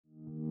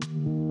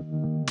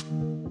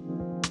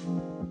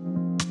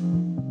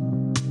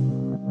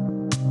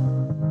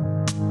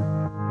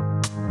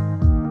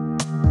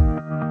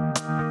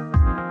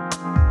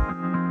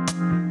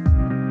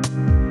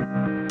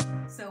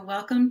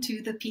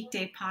the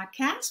PeakDay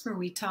podcast, where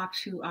we talk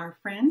to our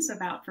friends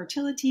about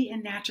fertility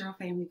and natural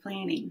family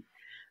planning.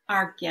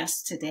 Our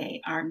guests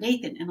today are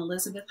Nathan and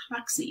Elizabeth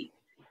Hoxie.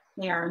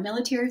 They are a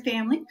military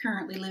family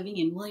currently living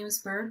in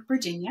Williamsburg,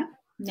 Virginia.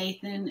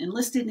 Nathan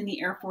enlisted in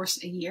the Air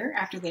Force a year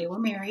after they were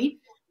married,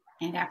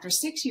 and after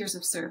 6 years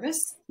of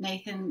service,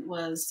 Nathan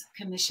was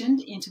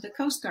commissioned into the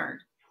Coast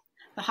Guard.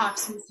 The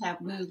Hoxies have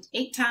moved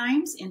 8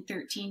 times in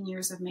 13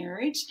 years of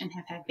marriage and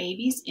have had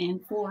babies in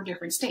 4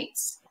 different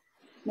states.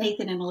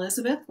 Nathan and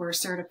Elizabeth were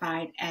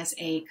certified as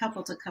a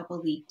couple-to-couple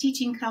lead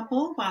teaching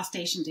couple while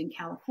stationed in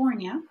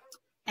California,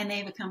 and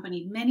they've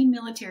accompanied many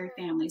military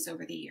families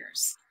over the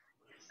years.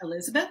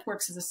 Elizabeth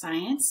works as a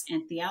science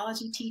and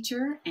theology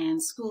teacher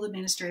and school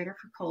administrator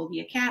for Colby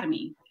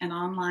Academy, an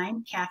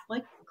online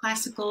Catholic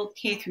classical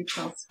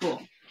K-12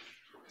 school.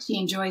 She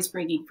enjoys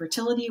bringing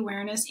fertility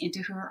awareness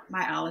into her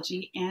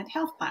biology and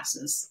health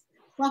classes.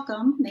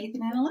 Welcome,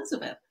 Nathan and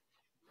Elizabeth.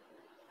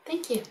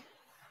 Thank you.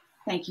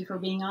 Thank you for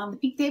being on the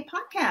PeakDay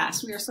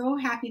podcast. We are so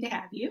happy to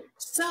have you.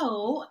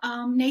 So,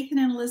 Nathan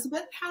and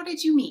Elizabeth, how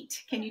did you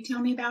meet? Can you tell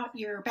me about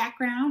your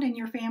background and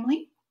your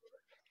family?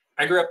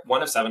 I grew up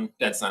one of 7,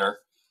 dead center.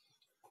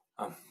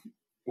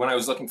 When I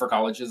was looking for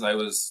colleges, I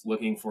was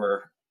looking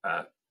for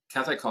a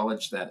Catholic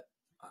college that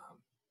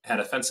had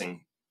a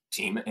fencing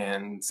team,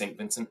 and St.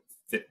 Vincent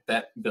fit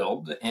that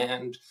build.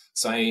 And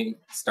so I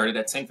started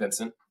at St.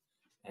 Vincent.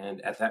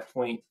 And at that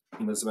point,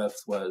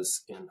 Elizabeth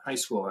was in high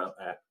school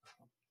at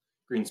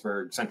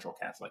Greensburg Central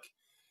Catholic,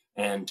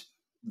 and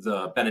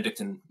the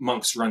Benedictine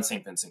monks run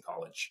St. Vincent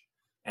College,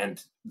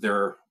 and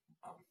their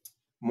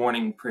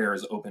morning prayer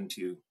is open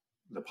to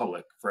the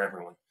public for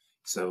everyone.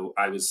 So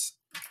I was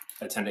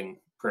attending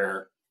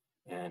prayer,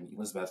 and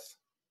Elizabeth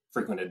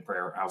frequented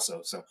prayer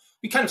also. So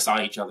we kind of saw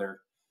each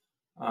other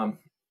a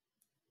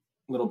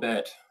little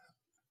bit.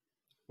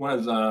 One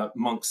of the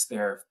monks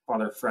there,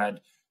 Father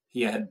Fred,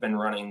 he had been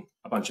running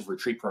a bunch of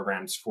retreat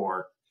programs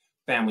for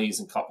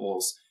families and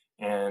couples,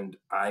 and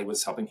I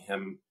was helping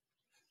him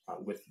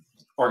with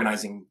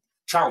organizing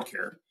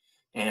childcare.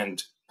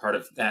 And part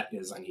of that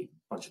is I need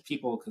a bunch of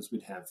people because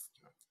we'd have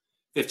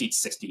 50 to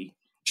 60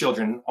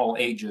 children, all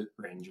age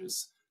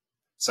ranges.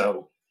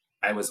 So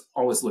I was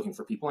always looking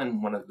for people.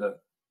 And one of the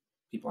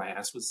people I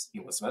asked was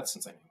Elizabeth,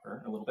 since I knew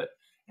her a little bit.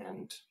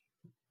 And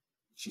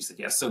she said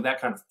yes. So that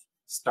kind of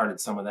started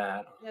some of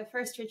that. The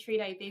first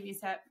retreat I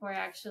babysat for,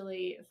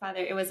 actually,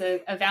 Father, it was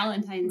a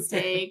Valentine's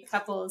Day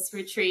couples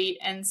retreat.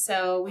 And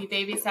so we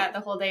babysat the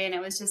whole day, and it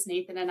was just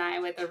Nathan and I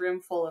with a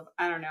room full of,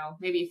 I don't know,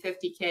 maybe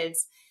 50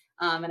 kids.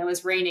 And it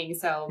was raining.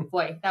 So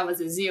boy, that was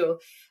a zoo.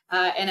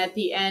 And at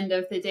the end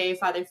of the day,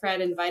 Father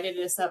Fred invited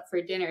us up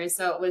for dinner.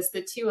 So it was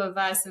the 2 of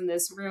us in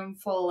this room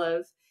full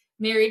of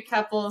married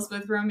couples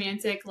with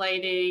romantic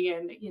lighting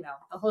and, you know,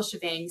 the whole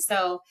shebang.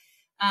 So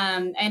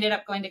I ended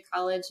up going to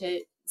college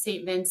at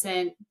St.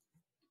 Vincent.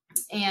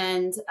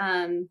 And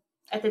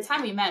at the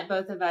time we met,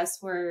 both of us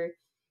were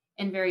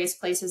in various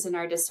places in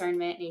our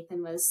discernment.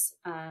 Nathan was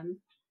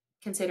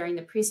considering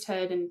the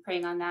priesthood and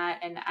praying on that.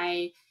 And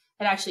I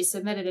had actually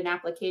submitted an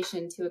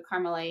application to a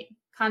Carmelite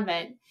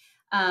convent.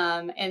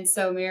 And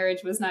so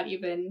marriage was not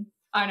even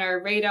on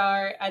our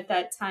radar at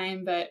that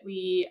time, but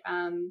we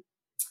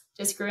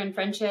just grew in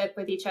friendship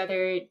with each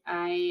other.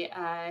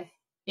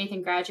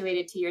 Nathan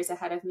graduated 2 years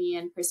ahead of me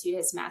and pursued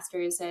his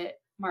master's at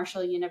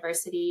Marshall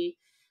University.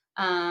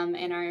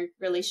 And our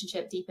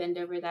relationship deepened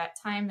over that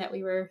time that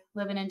we were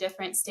living in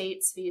different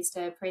states. We used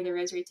to pray the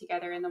rosary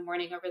together in the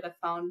morning over the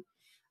phone.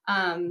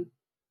 And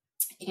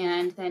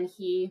then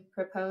he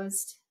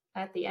proposed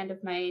at the end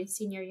of my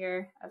senior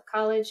year of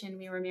college, and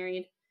we were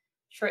married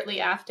shortly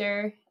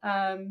after.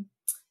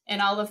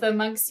 And all of the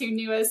monks who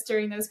knew us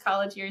during those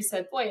college years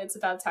said, boy, it's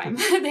about time.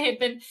 They had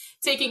been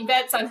taking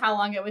bets on how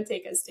long it would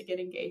take us to get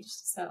engaged.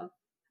 So,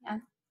 yeah.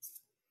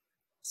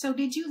 So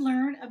did you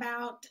learn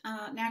about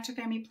natural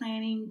family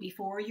planning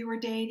before you were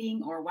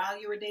dating or while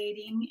you were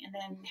dating? And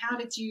then how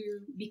did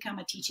you become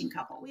a teaching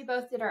couple? We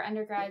both did our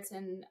undergrads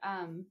in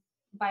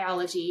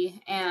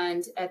biology.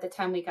 And at the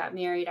time we got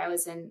married, I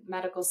was in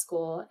medical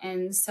school.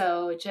 And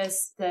so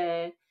just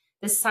the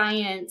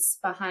science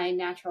behind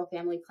natural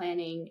family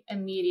planning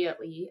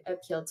immediately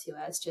appealed to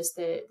us. Just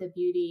the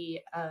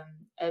beauty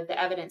of the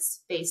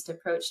evidence-based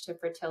approach to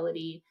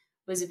fertility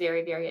was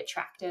very, very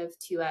attractive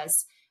to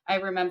us. I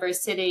remember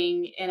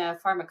sitting in a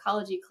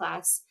pharmacology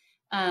class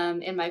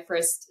in my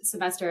first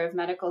semester of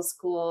medical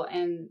school,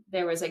 and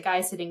there was a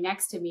guy sitting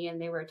next to me,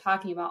 and they were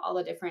talking about all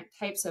the different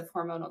types of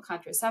hormonal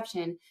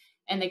contraception.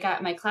 And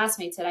my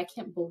classmate said, I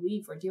can't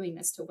believe we're doing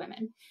this to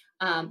women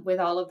with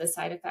all of the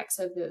side effects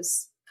of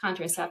those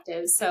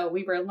contraceptives. So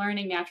we were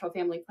learning natural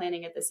family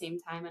planning at the same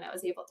time, and I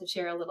was able to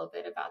share a little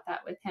bit about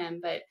that with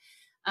him. But,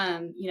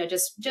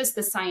 just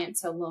the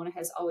science alone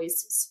has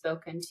always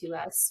spoken to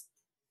us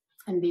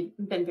and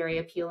been very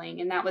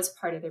appealing. And that was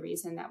part of the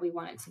reason that we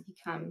wanted to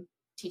become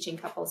teaching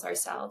couples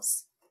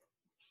ourselves.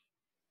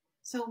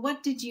 So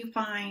what did you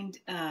find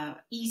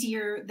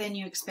easier than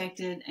you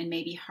expected and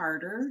maybe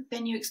harder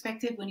than you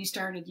expected when you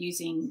started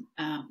using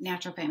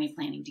natural family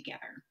planning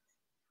together?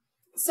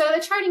 So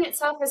the charting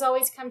itself has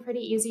always come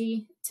pretty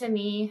easy to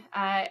me.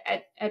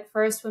 At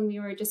first, when we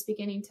were just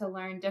beginning to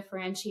learn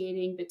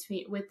differentiating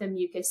between with the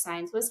mucus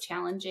signs was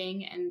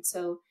challenging, and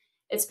so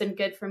it's been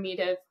good for me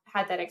to have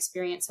had that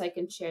experience, so I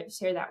can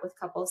share that with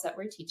couples that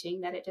we're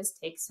teaching. That it just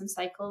takes some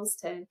cycles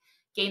to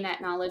gain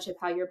that knowledge of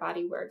how your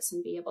body works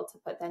and be able to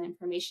put that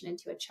information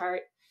into a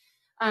chart.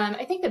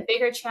 I think the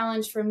bigger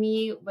challenge for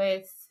me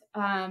with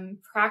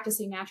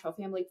practicing natural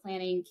family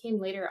planning came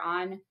later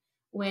on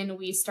when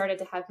we started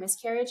to have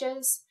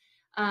miscarriages.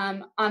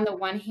 On the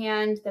one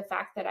hand, the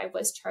fact that I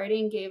was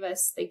charting gave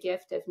us the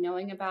gift of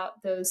knowing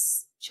about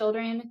those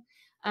children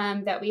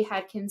that we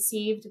had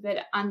conceived, but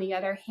on the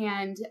other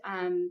hand,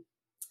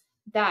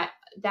 that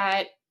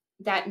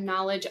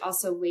knowledge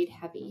also weighed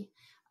heavy.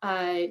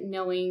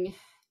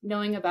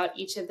 Knowing about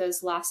each of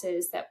those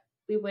losses that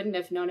we wouldn't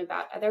have known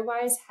about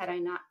otherwise had I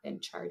not been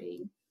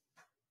charting.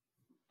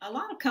 A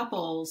lot of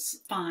couples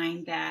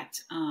find that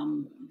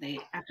they,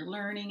 after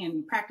learning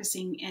and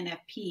practicing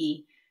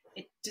NFP,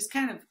 it just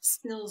kind of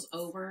spills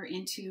over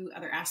into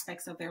other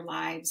aspects of their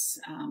lives,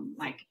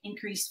 like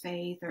increased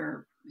faith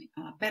or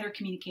better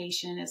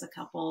communication as a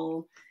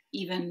couple,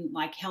 even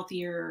like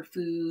healthier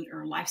food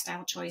or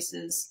lifestyle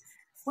choices.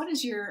 What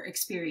is your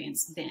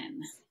experience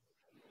then?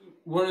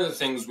 One of the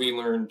things we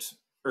learned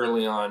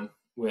early on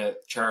with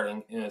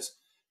charting is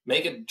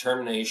make a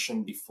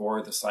determination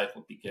before the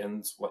cycle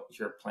begins what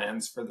your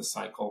plans for the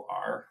cycle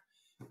are.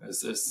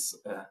 Is this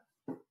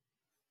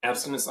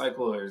abstinence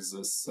cycle, or is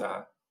this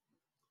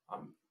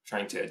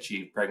trying to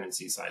achieve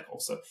pregnancy cycle?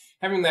 So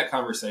having that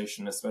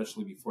conversation,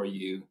 especially before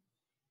you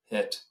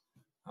hit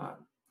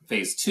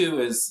phase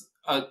 2, is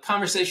a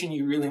conversation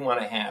you really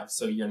want to have.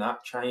 So you're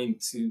not trying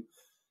to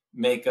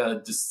make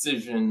a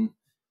decision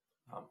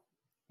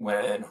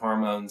when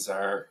hormones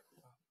are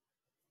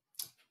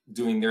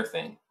doing their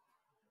thing.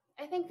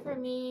 I think for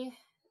me,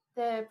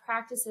 the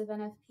practice of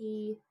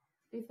NFP,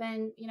 we've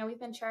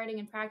been charting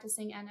and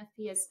practicing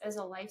NFP as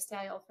a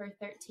lifestyle for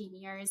 13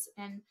 years.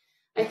 And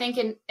I think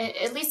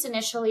at least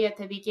initially at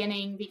the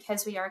beginning,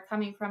 because we are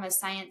coming from a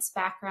science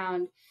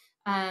background,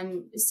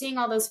 seeing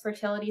all those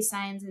fertility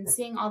signs and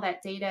seeing all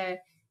that data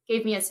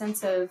gave me a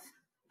sense of,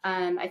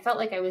 I felt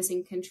like I was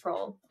in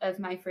control of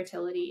my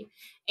fertility.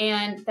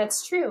 And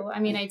that's true. I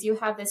mean, I do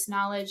have this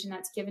knowledge, and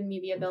that's given me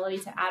the ability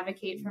to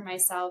advocate for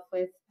myself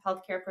with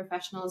healthcare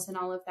professionals and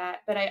all of that.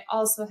 But I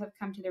also have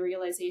come to the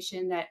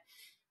realization that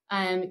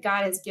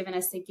God has given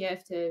us the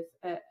gift of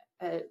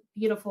a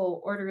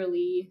beautiful,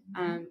 orderly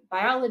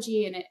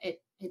biology, and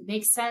it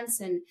makes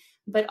sense.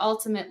 But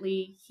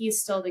ultimately,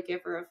 He's still the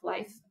giver of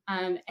life,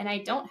 and I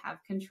don't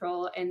have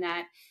control in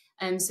that.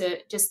 So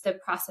just the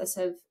process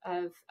of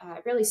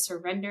really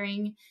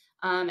surrendering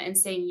and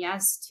saying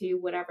yes to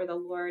whatever the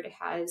Lord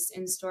has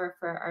in store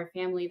for our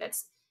family.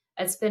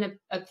 That's been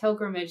a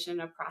pilgrimage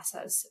and a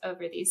process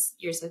over these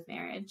years of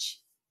marriage.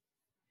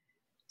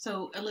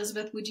 So,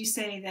 Elizabeth, would you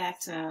say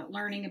that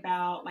learning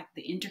about like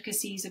the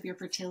intricacies of your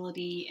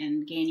fertility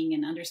and gaining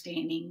an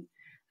understanding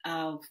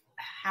of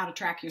how to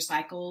track your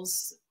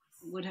cycles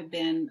would have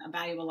been a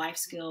valuable life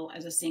skill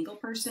as a single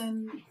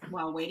person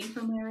while waiting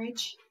for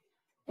marriage?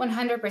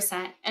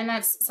 100%. And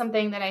that's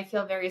something that I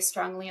feel very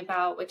strongly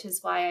about, which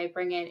is why I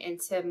bring it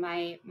into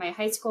my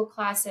high school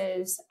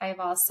classes. I've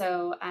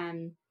also,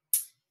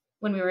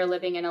 when we were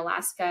living in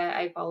Alaska,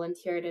 I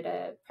volunteered at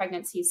a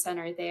pregnancy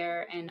center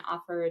there and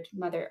offered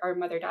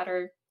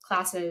mother-daughter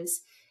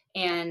classes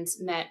and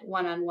met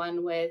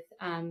one-on-one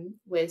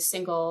with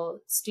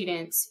single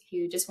students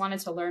who just wanted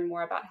to learn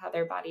more about how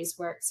their bodies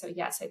work. So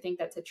yes, I think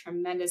that's a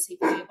tremendously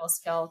valuable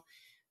skill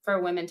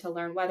for women to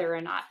learn whether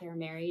or not they're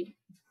married.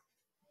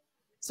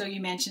 So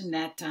you mentioned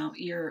that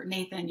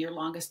Nathan, your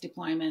longest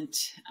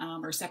deployment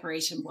or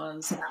separation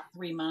was about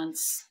 3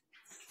 months.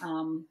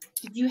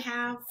 Did you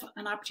have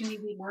an opportunity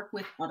to work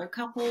with other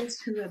couples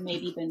who have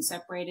maybe been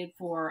separated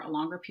for a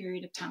longer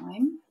period of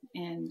time?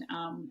 And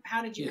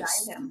how did you guide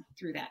them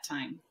through that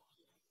time?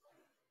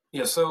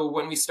 Yeah, so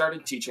when we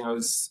started teaching, I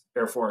was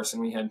Air Force,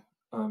 and we had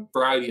a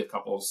variety of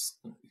couples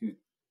who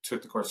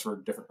took the course for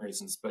different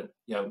reasons. But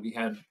yeah, we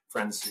had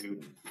friends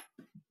who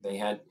they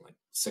had like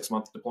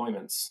 6-month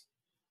deployments.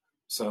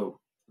 So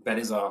that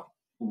is a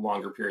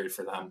longer period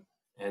for them.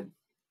 And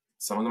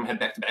some of them had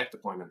back-to-back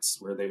deployments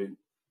where they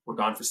were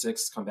gone for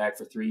 6, come back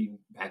for 3,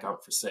 back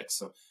out for 6.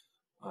 So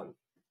a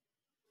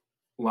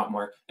lot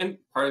more. And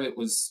part of it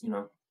was,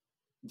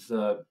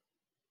 the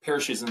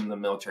parishes in the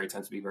military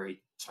tend to be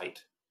very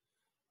tight.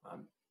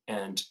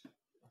 And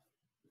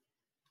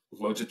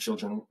loads of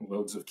children,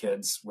 loads of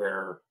kids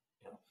where,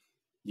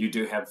 you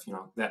do have,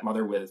 that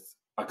mother with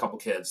a couple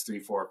kids, 3,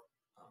 4,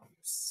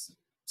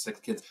 6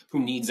 kids who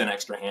needs an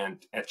extra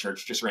hand at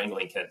church just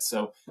wrangling kids.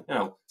 So,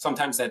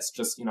 sometimes that's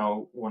just,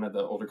 one of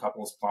the older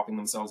couples plopping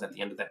themselves at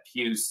the end of that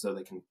pew so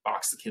they can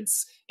box the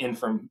kids in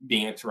from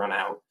being able to run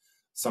out.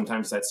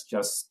 Sometimes that's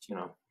just,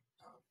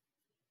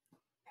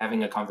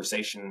 having a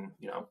conversation,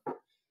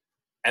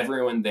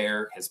 everyone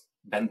there has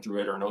been through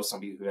it or knows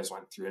somebody who has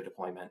went through a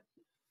deployment.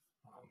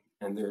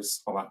 And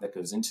there's a lot that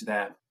goes into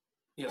that.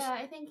 Yes. Yeah,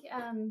 I think,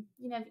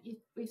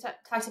 we've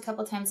talked a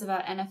couple times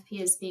about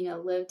NFP as being a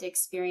lived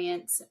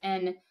experience.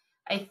 And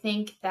I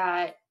think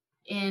that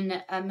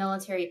in a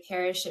military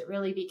parish, it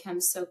really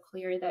becomes so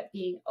clear that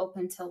being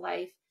open to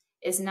life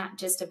is not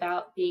just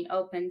about being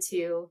open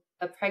to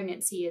a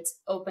pregnancy, it's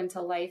open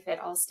to life at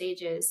all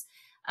stages.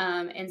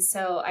 And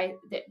so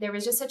there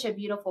was just such a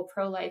beautiful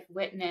pro-life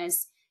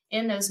witness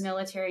in those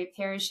military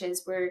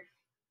parishes where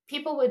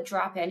people would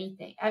drop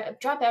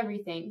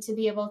everything to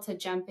be able to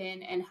jump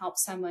in and help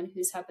someone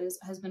whose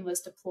husband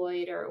was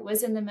deployed or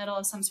was in the middle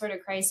of some sort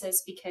of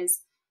crisis,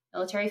 because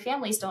military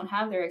families don't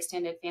have their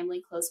extended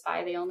family close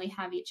by. They only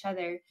have each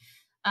other.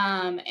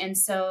 And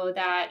so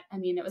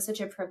it was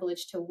such a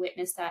privilege to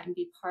witness that and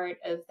be part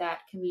of that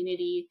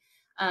community.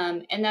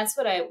 And that's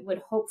what I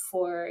would hope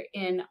for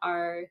in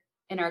our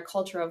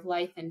culture of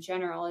life in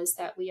general, is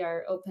that we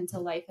are open to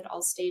life at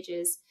all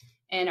stages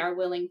and are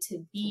willing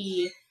to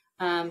be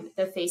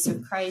the face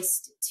of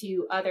Christ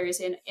to others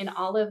in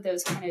all of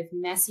those kind of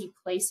messy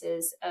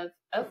places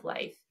of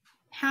life.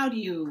 How do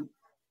you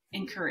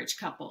encourage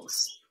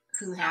couples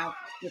who have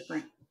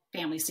different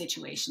family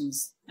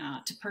situations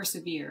to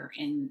persevere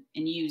and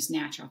use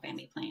natural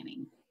family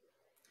planning?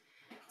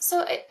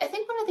 So I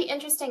think one of the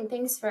interesting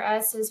things for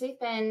us is we've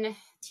been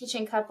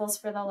teaching couples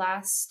for the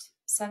last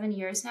 7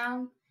 years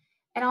now.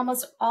 And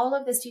almost all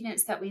of the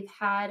students that we've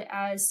had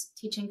as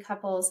teaching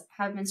couples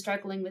have been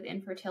struggling with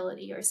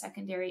infertility or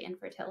secondary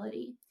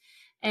infertility.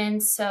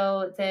 And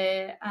so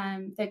the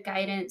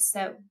guidance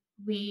that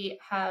we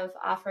have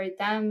offered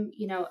them,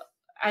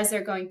 as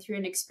they're going through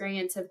an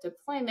experience of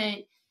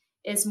deployment,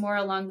 is more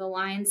along the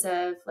lines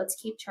of,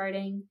 let's keep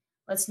charting,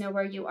 let's know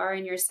where you are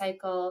in your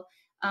cycle,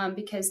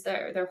 because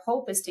their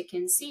hope is to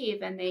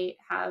conceive, and they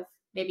have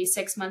maybe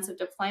 6 months of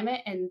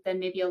deployment and then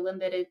maybe a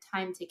limited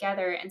time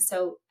together. And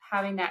so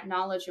having that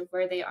knowledge of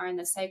where they are in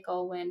the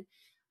cycle when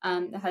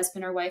the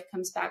husband or wife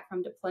comes back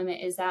from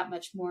deployment is that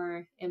much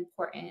more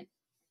important.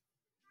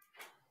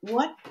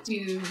 What do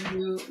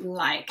you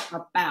like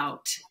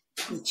about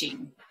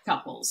teaching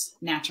couples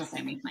natural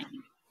family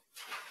planning?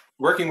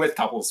 Working with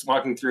couples,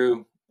 walking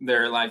through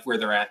their life, where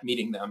they're at,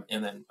 meeting them,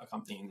 and then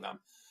accompanying them.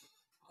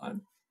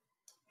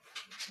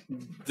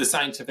 The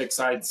scientific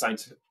side,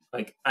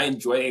 I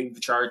enjoy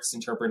the charts,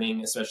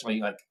 interpreting,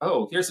 especially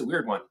oh, here's a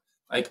weird one.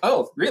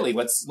 Oh, really?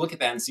 Let's look at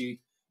that and see,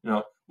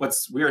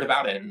 what's weird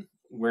about it and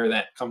where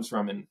that comes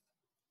from, and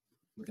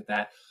look at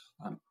that.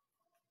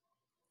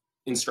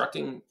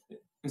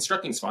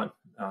 Instructing's fun.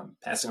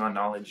 Passing on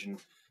knowledge and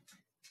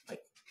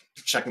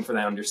checking for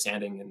that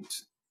understanding and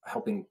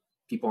helping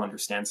people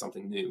understand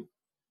something new.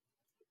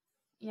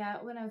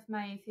 Yeah, one of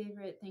my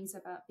favorite things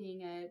about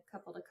being a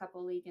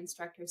couple-to-couple league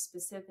instructor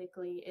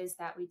specifically is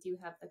that we do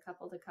have the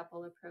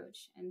couple-to-couple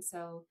approach. And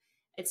so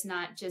it's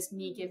not just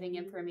me giving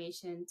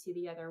information to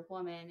the other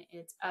woman,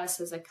 it's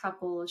us as a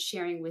couple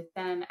sharing with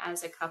them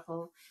as a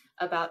couple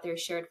about their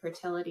shared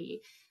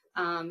fertility.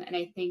 And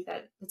I think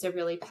that it's a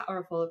really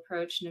powerful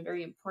approach and a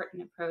very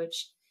important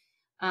approach.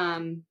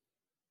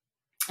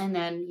 And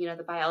then,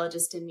 the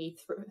biologist in me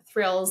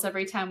thrills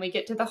every time we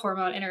get to the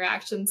hormone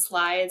interaction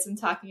slides and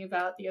talking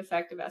about the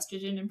effect of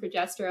estrogen and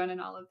progesterone and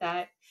all of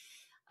that.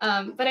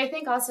 But I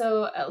think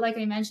also, like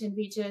I mentioned,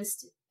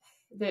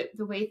 the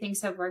way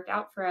things have worked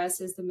out for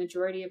us is the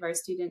majority of our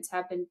students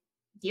have been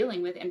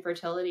dealing with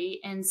infertility.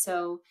 And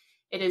so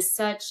it is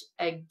such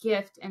a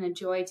gift and a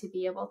joy to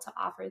be able to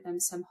offer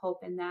them some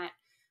hope in that.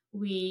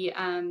 We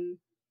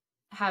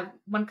have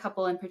one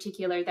couple in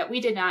particular that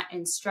we did not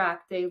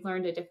instruct. They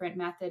learned a different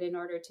method in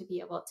order to be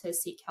able to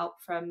seek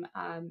help from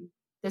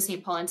the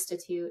St. Paul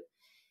Institute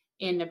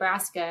in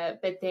Nebraska,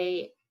 but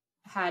they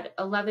had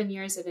 11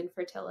 years of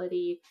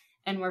infertility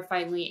and were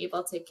finally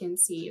able to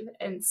conceive.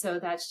 And so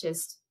that's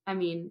just,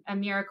 a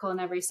miracle in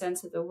every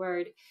sense of the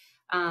word.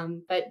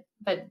 But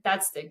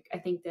that's I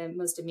think the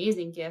most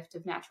amazing gift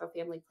of natural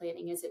family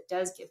planning is it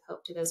does give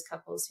hope to those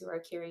couples who are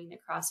carrying the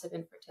cross of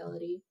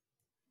infertility.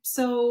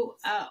 So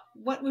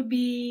what would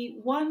be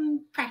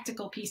one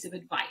practical piece of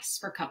advice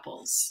for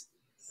couples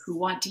who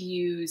want to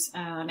use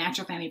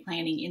natural family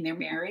planning in their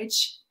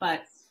marriage,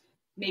 but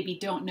maybe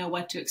don't know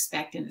what to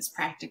expect in its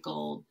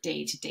practical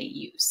day-to-day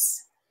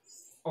use?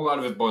 A lot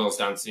of it boils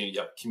down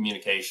to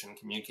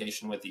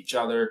communication with each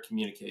other,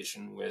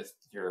 communication with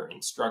your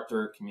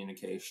instructor,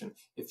 communication.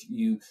 If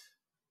you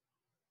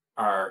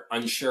are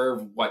unsure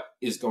of what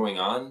is going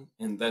on,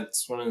 and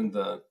that's one of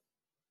the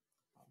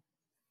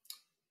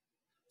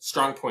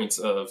strong points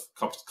of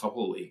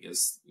couple league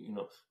is,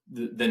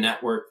 the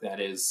network that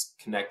is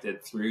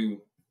connected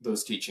through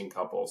those teaching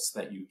couples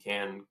that you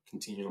can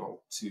continue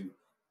to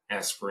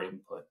ask for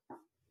input.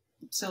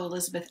 So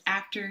Elizabeth,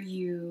 after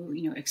you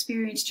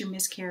experienced your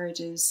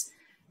miscarriages,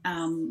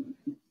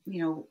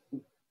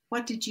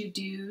 what did you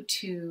do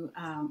to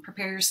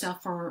prepare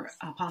yourself for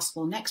a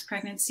possible next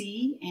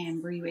pregnancy?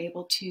 And were you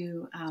able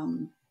to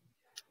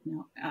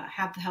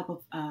have the help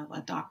of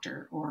a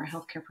doctor or a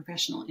healthcare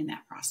professional in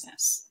that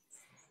process?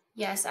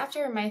 Yes,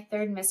 after my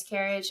third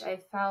miscarriage, I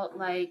felt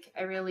like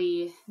I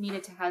really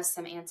needed to have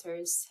some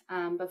answers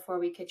before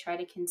we could try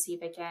to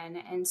conceive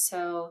again. And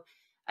so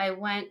I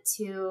went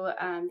to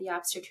the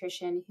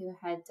obstetrician who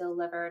had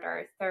delivered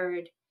our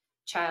third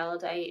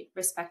child. I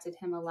respected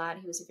him a lot.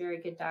 He was a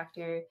very good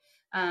doctor,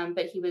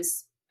 but he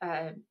was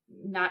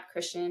not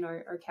Christian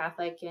or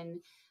Catholic,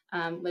 and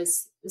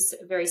was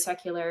very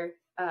secular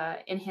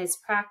in his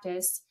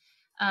practice.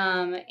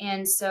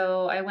 And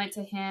so I went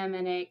to him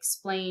and I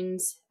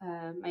explained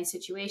my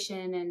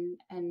situation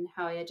and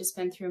how I had just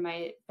been through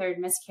my third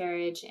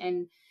miscarriage.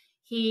 And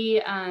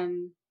he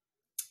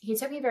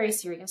took me very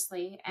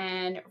seriously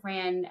and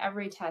ran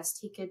every test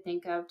he could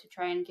think of to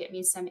try and get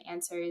me some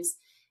answers.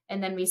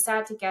 And then we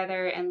sat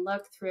together and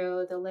looked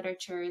through the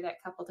literature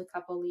that Couple to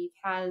Couple League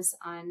has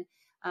on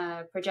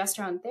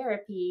progesterone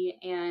therapy.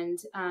 And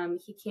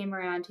he came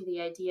around to the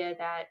idea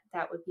that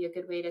that would be a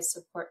good way to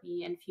support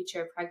me in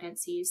future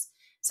pregnancies.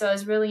 So I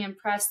was really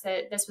impressed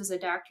that this was a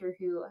doctor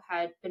who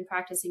had been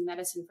practicing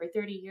medicine for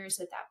 30 years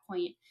at that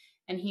point,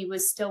 and he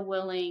was still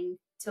willing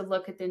to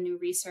look at the new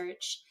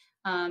research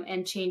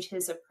and change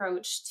his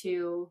approach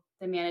to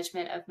the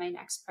management of my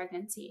next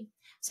pregnancy.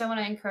 So I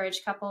want to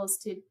encourage couples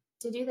to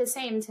do the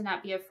same, to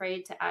not be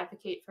afraid to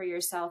advocate for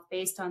yourself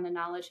based on the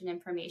knowledge and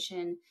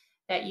information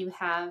that you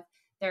have.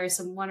 There are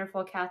some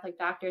wonderful Catholic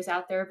doctors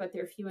out there, but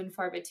they're few and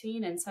far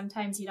between, and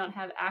sometimes you don't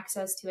have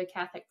access to a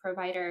Catholic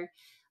provider.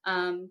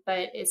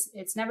 But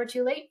it's never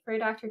too late for a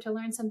doctor to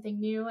learn something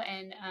new,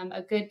 and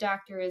a good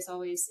doctor is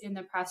always in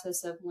the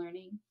process of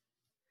learning.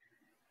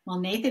 Well,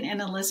 Nathan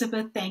and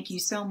Elizabeth, thank you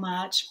so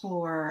much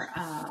for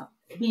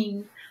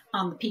being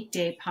on the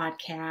PeakDay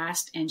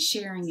podcast and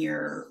sharing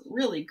your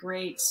really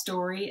great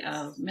story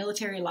of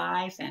military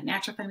life and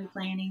natural family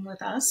planning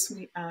with us.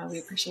 We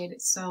appreciate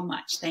it so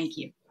much. Thank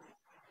you.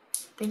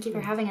 Thank you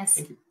for having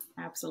us.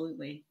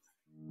 Absolutely.